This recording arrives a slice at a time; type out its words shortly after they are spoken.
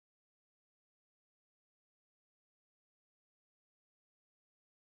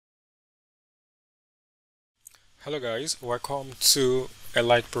Hello guys, welcome to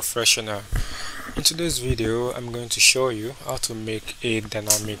Elite Professional. In today's video, I'm going to show you how to make a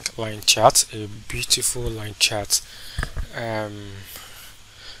dynamic line chart, a beautiful line chart.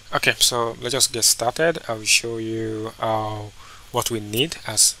 Okay, so let's just get started. I will show you what we need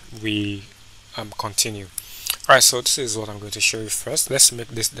as we continue. Alright, so this is what I'm going to show you first. Let's make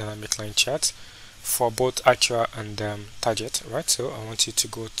this dynamic line chart for both actual and target. Right, so I want you to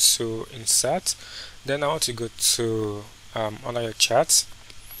go to insert, then I want to go to under your chart.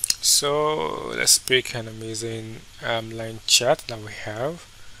 So let's pick an amazing line chart that we have.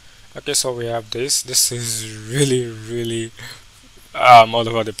 Okay, so we have this is really all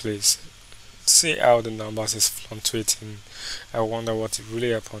over the place. See how the numbers is fluctuating. I wonder what really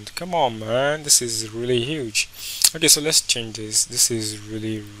happened. Come on, man, this is really huge. Okay, so let's change this is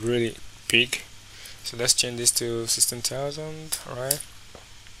really big. So let's change this to 16,000. Right,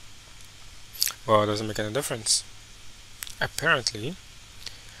 well, it doesn't make any difference. Apparently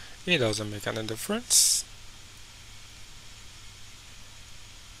it doesn't make any difference.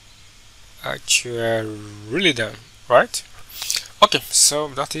 Actually, really done. Right, okay, so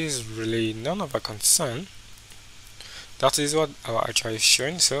that is really none of our concern. That is what our actual is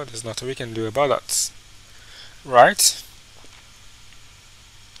showing, so there's nothing we can do about that. Right,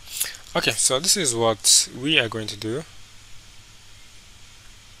 okay, so this is what we are going to do.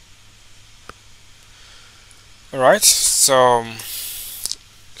 Alright, so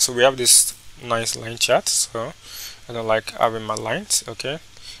we have this nice line chart. So I don't like having my lines. Okay,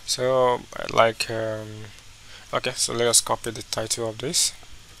 so I like okay, so let us copy the title of this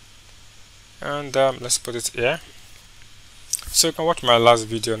and let's put it here. So you can watch my last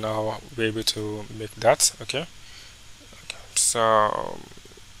video now, be able to make that. Okay, so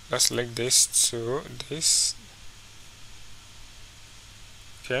let's link this to this.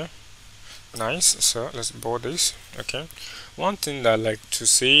 Okay, nice. So let's bold this. Okay, one thing that I like to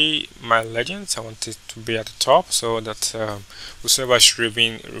see my legends, I want it to be at the top so that whoever is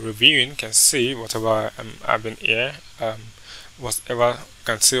reviewing can see whatever I'm having here. Whatever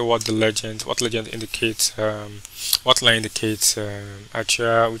can see what legend indicates, what line indicates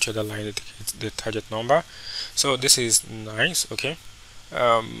actual, which other line indicates the target number. So this is nice. Okay,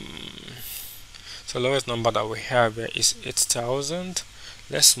 so lowest number that we have here is 8,000.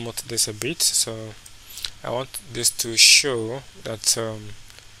 Let's smooth this a bit. So I want this to show that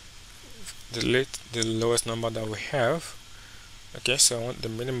the lowest number that we have. Okay, so I want the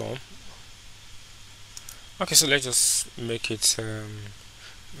minimum. Okay, so let's just make it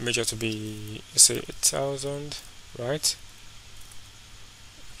major to be, let's say 8,000, right?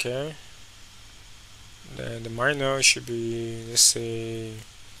 Okay, then the minor should be, let's say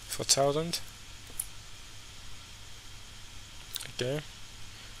 4,000. Okay,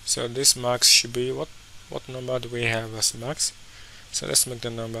 so this max should be what number do we have as max? So let's make the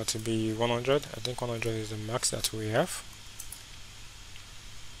number to be 100. I think 100 is the max that we have.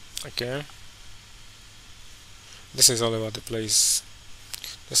 Okay, this is all over the place.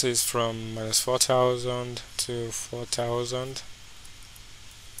 This is from minus 4,000 to 4,000,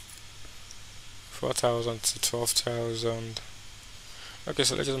 4,000 to 12,000. Okay,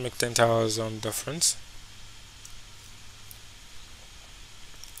 so let's just make 10,000 difference.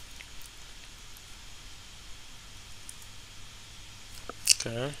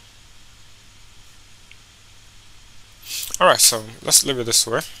 Okay, alright, so let's leave it this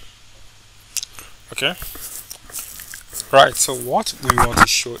way. Okay, right, so what we want to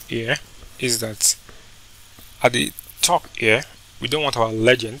show here is that at the top here we don't want our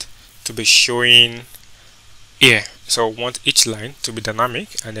legend to be showing here, so we want each line to be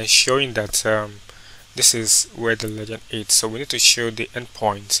dynamic and then showing that this is where the legend is. So we need to show the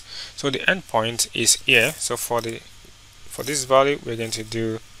endpoint. So the endpoint is here. So for this value we're going to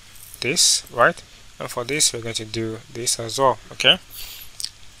do this, right, and for this we're going to do this as well. Okay,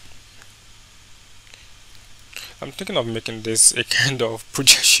 I'm thinking of making this a kind of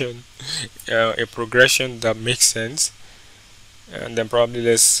projection, a progression that makes sense, and then probably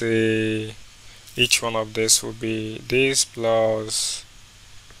let's say each one of this will be this plus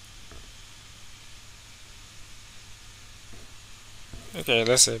okay,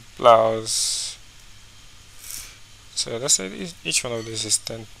 let's say plus, so let's say each one of this is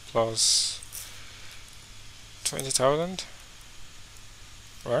 10 plus 20,000,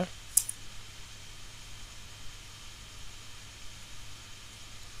 right?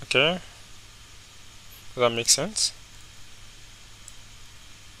 Okay, does that make sense?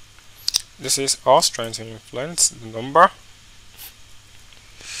 This is us trying to influence the number,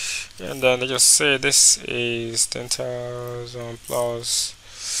 and then let's just say this is 10,000 plus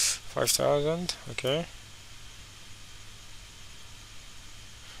 5,000. Okay,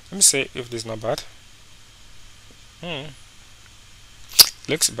 Let me see if this is not bad.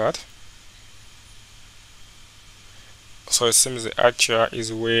 Looks bad. So it seems the actual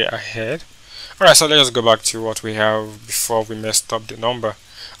is way ahead. Alright, so let's go back to what we have before we messed up the number.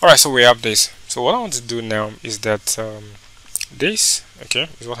 Alright, so we have this. So what I want to do now is that this, okay,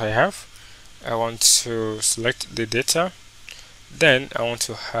 is what I have. I want to select the data. Then I want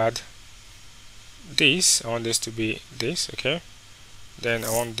to add this. I want this to be this, okay. Then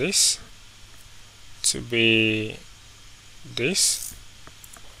I want this to be this.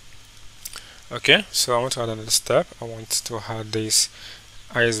 Okay, so I want to add another step. I want to add this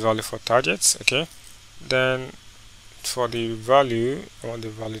highest value for targets, okay. Then for the value, I want the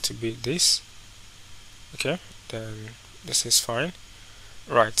value to be this, okay. Then this is fine,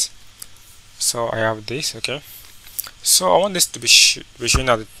 right? So I have this, okay. So I want this to be showing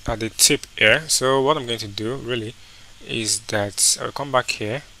at the tip here. So what I'm going to do really is that I'll come back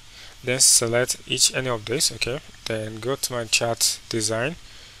here, then select any of this, okay. Then go to my chart design,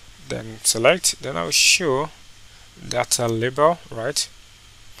 then select, then I'll show data label right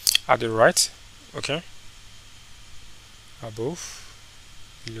at the right, okay, above,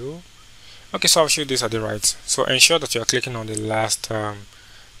 below. Okay, so I'll show this at the right. So ensure that you're clicking on the last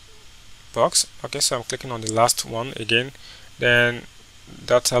box. Okay, so I'm clicking on the last one again, then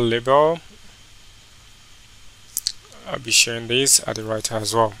data label. I'll be showing this at the right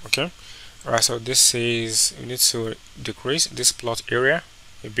as well, okay. Alright, so this is, we need to decrease this plot area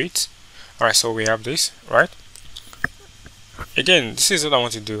a bit. Alright, so we have this, right? Again, this is what I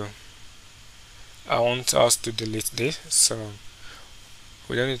want to do. I want us to delete this, so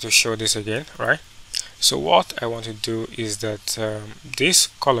we don't need to show this again, right? So what I want to do is that this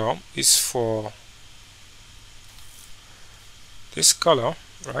color is for this color,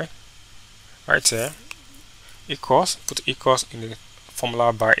 right here, equals, put equals in the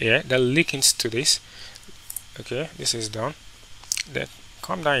formula bar here, then link into this. Okay, this is done. Then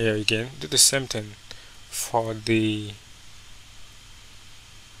come down here again, do the same thing for the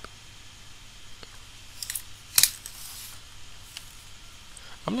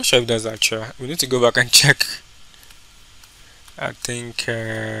I'm not sure if that's actual. We need to go back and check. I think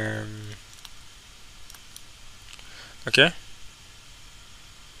okay.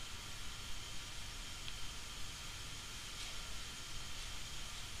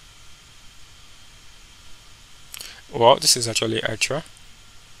 Well, this is actually actual.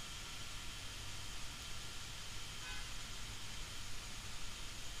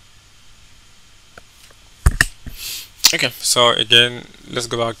 Okay, so again, let's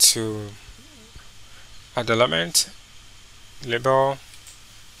go back to add element, label,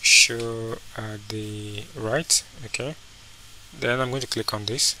 show at the right, okay. Then I'm going to click on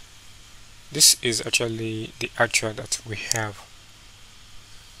this. This is actually the actual that we have.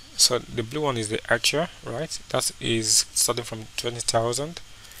 So the blue one is the actual, right? That is starting from 20,000,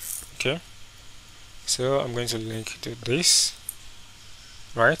 okay. So I'm going to link to this,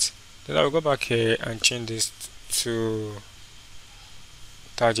 right? Then I'll go back here and change this to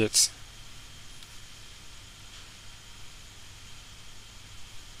targets.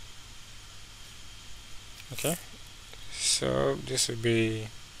 Okay, so this will be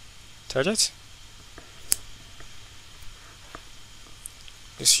target.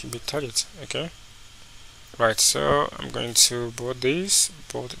 This should be target. Okay, right. So I'm going to board this,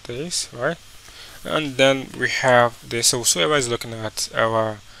 right? And then we have this. So whoever is looking at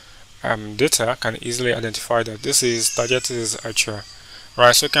our data can easily identify that this is target, this is actual,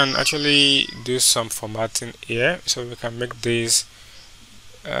 right? So we can actually do some formatting here, so we can make this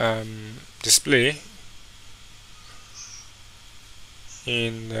display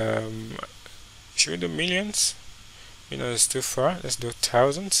in should we do millions? You know, it's too far. Let's do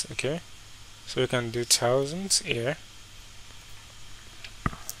thousands. Okay, so we can do thousands here,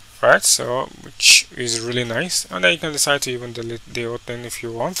 right? So which is really nice, and then you can decide to even delete the whole thing if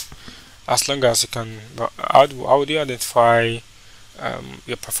you want, as long as you can. But how would you identify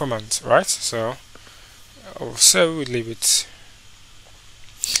your performance, right? So we leave it.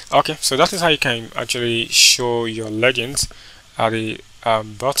 Okay, so that is how you can actually show your legends at the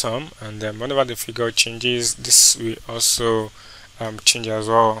bottom, and then whenever the figure changes, this will also change as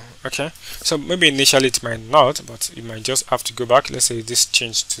well. Okay, so maybe initially it might not, but you might just have to go back. Let's say this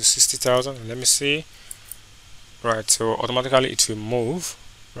changed to 60,000, and let me see. Right, so automatically it will move,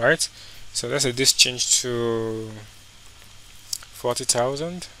 right? So let's say this changed to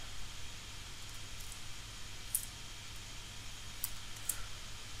 40,000.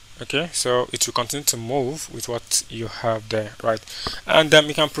 Okay, so it will continue to move with what you have there, right? And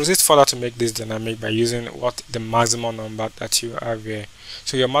you can proceed further to make this dynamic by using what the maximum number that you have here.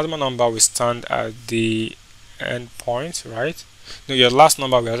 So your maximum number will stand at the end point, right? No, your last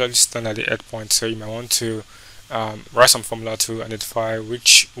number will actually stand at the end point, so you might want to write some formula to identify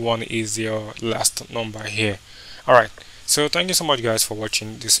which one is your last number here. All right, so thank you so much guys for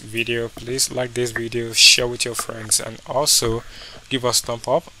watching this video. Please like this video, share with your friends, and also give us thumb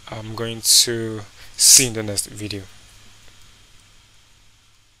up. I'm going to see you in the next video.